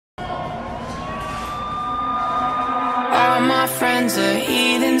friends are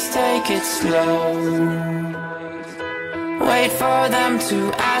heathens, take it slow. Wait for them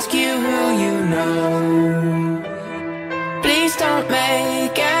to ask you who you know. Please don't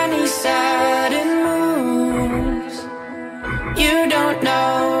make any sudden moves. You don't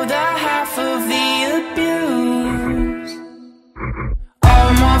know the half of the abuse.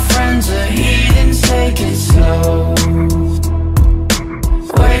 All my friends are heathens, take it slow.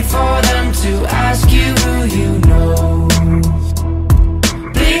 Wait for them to ask you who you know.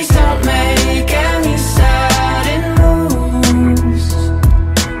 Please don't make any sudden moves.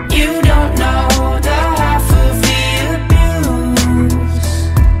 You don't know the half of the abuse.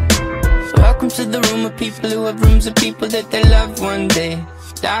 Welcome to the room of people who have rooms of people that they loved one day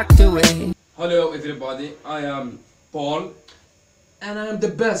docked away. Hello everybody, I am Paul. And I am the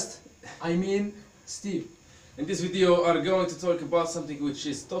best. I mean, Steve. In this video, we are going to talk about something which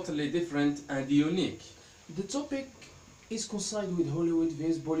is totally different and unique. The topic is coincided with Hollywood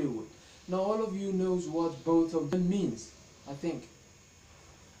vs Bollywood. Now all of you knows what both of them means, I think.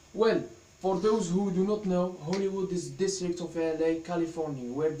 Well, for those who do not know, Hollywood is district of LA, California,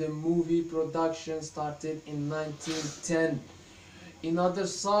 where the movie production started in 1910. In other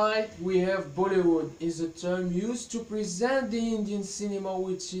side, we have Bollywood, is a term used to present the Indian cinema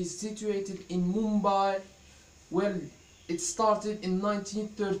which is situated in Mumbai. Well, it started in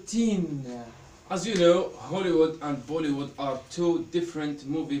 1913. As you know, Hollywood and Bollywood are two different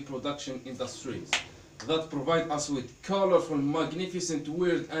movie production industries that provide us with colorful, magnificent,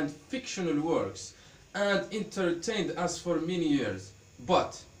 weird and fictional works and entertained us for many years.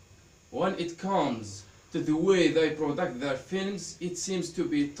 But when it comes to the way they product their films, it seems to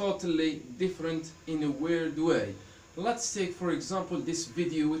be totally different in a weird way. Let's take for example this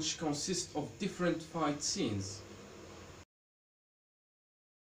video, which consists of different fight scenes.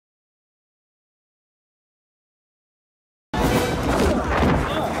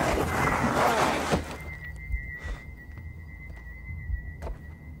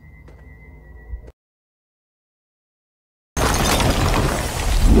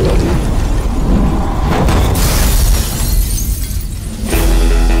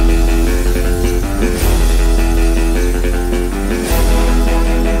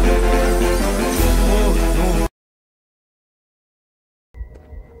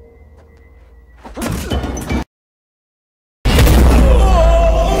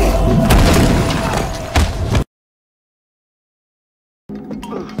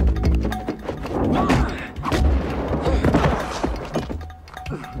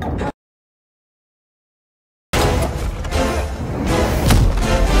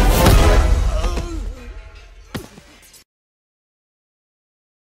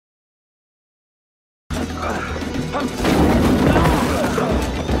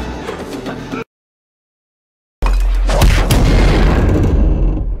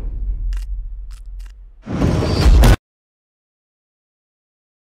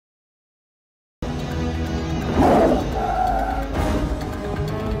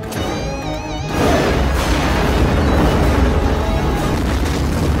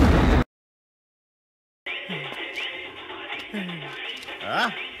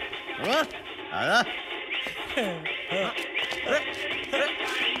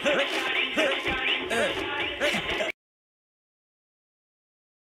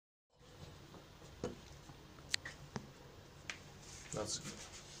 That's good.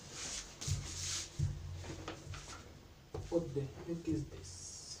 What the heck is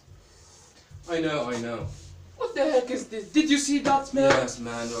this? I know. What the heck is this? Did you see that, man? Yes,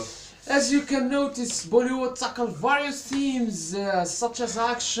 man. Look. As you can notice, Bollywood tackled various themes such as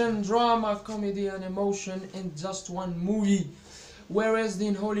action, drama, comedy and emotion in just one movie. Whereas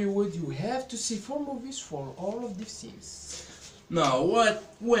in Hollywood you have to see 4 movies for all of these themes. Now,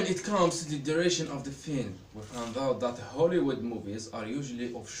 when it comes to the duration of the film, we found out that Hollywood movies are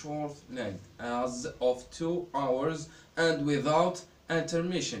usually of short length, as of 2 hours and without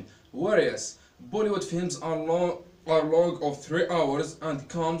intermission, whereas Bollywood films are long of 3 hours and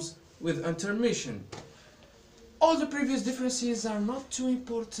comes with intermission. All the previous differences are not too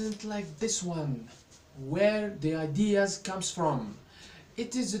important like this one, where the ideas comes from.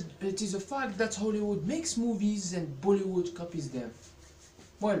 It is a fact that Hollywood makes movies and Bollywood copies them.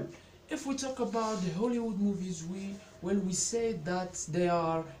 Well, if we talk about the Hollywood movies, we say that they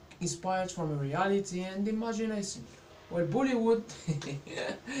are inspired from a reality and imagination. Well, Bollywood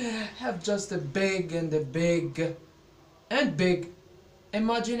have just a big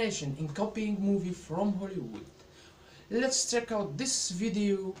imagination in copying movie from Hollywood. Let's check out this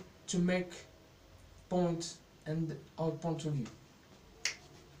video to make point and our point of view.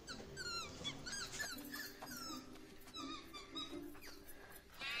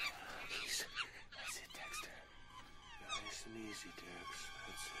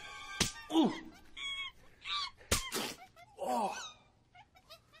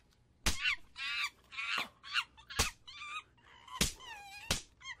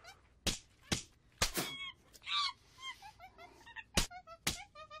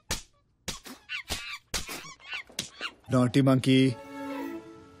 Naughty monkey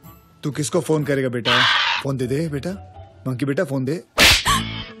तू किसको phone करेगा बेटा phone दे बेटा monkey बेटा phone दे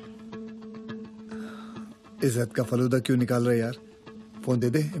इज्जत का फलूदा क्यों निकाल रहा है यार फोन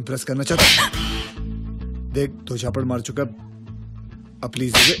दे इम्प्रेस करना चाहता देख दो झापड़ मार चुका अब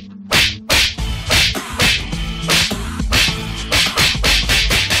please they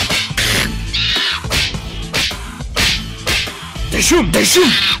Deshum, Deshum,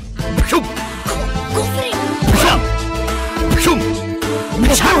 Deshum, Deshum, Deshum,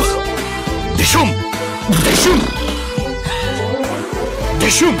 Deshum, Deshum, Deshum,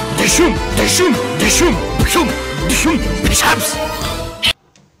 Deshum, Deshum, Deshum, Deshum, Deshum, Deshum.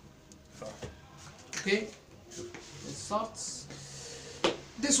 Okay, it starts.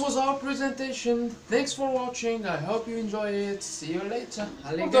 This was our presentation. Thanks for watching. I hope you enjoy it. See you later.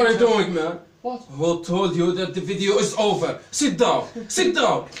 What are you doing, man? What? Who told you that the video is over? Sit down. Sit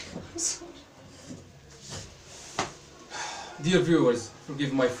down. Dear viewers,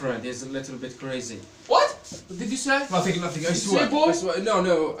 forgive my friend. He's a little bit crazy. What? What did you say? Nothing. I Did you swear. say boy? I swear.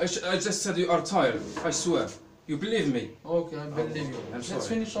 No. I just said you are tired. I swear. You believe me? Okay, I believe you. I'm Let's sorry.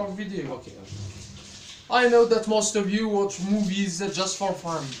 finish our video. Okay. I know that most of you watch movies just for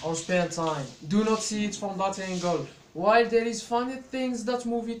fun or spare time. Do not see it from that angle. While there is funny things that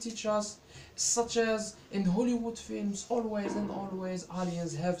movie teach us, such as in Hollywood films, always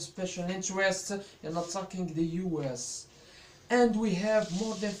aliens have special interest in attacking the US. And we have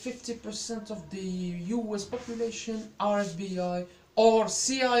more than 50% of the US population are FBI or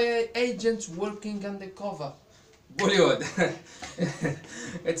CIA agents working undercover. Bollywood.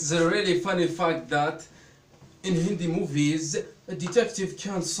 It's a really funny fact that in Hindi movies, a detective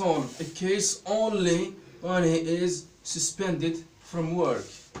can solve a case only when he is suspended from work.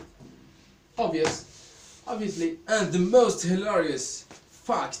 Obviously. And the most hilarious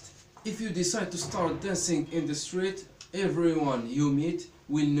fact, if you decide to start dancing in the street, everyone you meet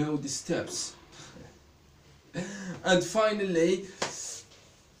will know the steps. And finally,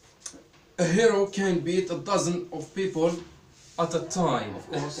 a hero can beat a dozen of people at a time.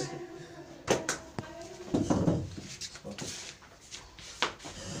 Of course.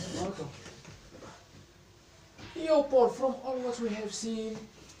 Yo, Paul, from all what we have seen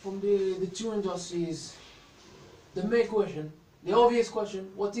from the two industries, the main question, the obvious question,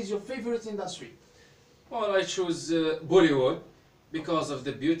 what is your favorite industry? Well, I choose Bollywood because of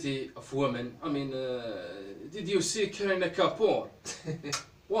the beauty of women. I mean, did you see Kareena Kapoor?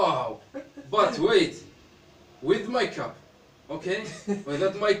 Wow! But wait, with makeup, okay?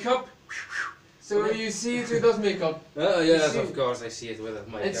 Without makeup. So you see it without makeup? Yes, of course I see it without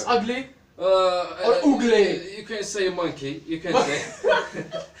makeup. It's ugly? Or ugly? You can say monkey. You can say.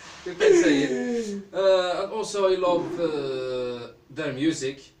 You can say it. And also I love their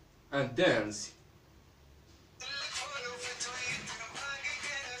music and dance.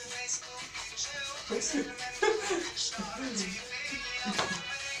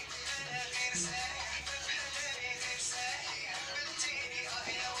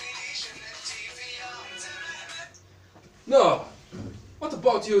 No. What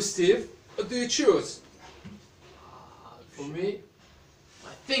about you, Steve? What do you choose? For me,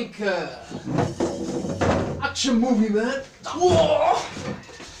 I think action movie, man. Whoa!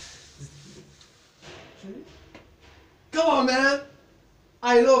 Come on, man.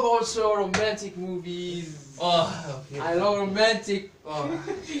 I love also romantic movies. Oh, I love romantic.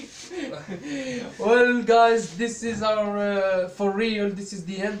 Well, guys, this is our for real. This is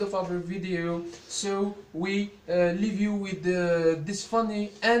the end of our video. So we leave you with this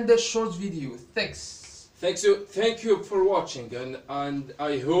funny and a short video. Thanks. Thank you for watching, and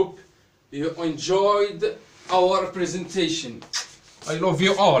I hope you enjoyed our presentation. I love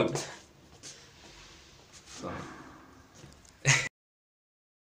you all.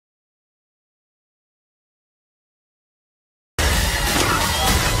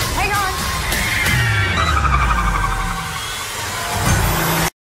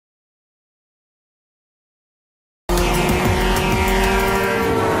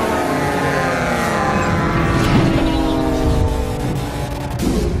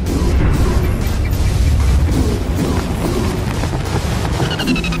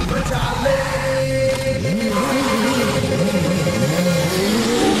 Darling,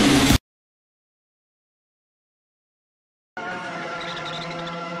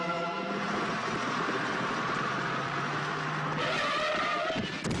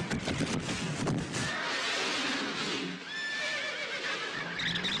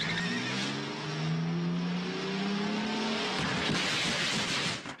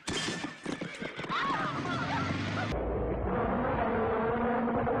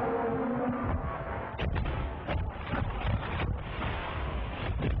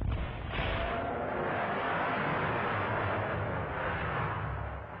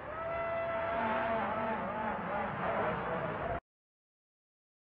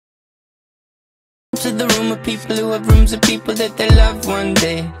 into the room of people who have rooms of people that they love one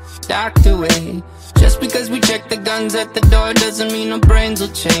day docked away. Just because we check the guns at the door doesn't mean our brains will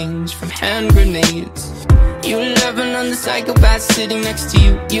change from hand grenades. You loving on the psychopath sitting next to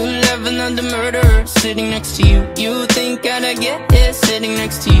you. You loving on the murderer sitting next to you. You think I'd get here sitting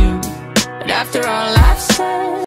next to you. But after all I've said,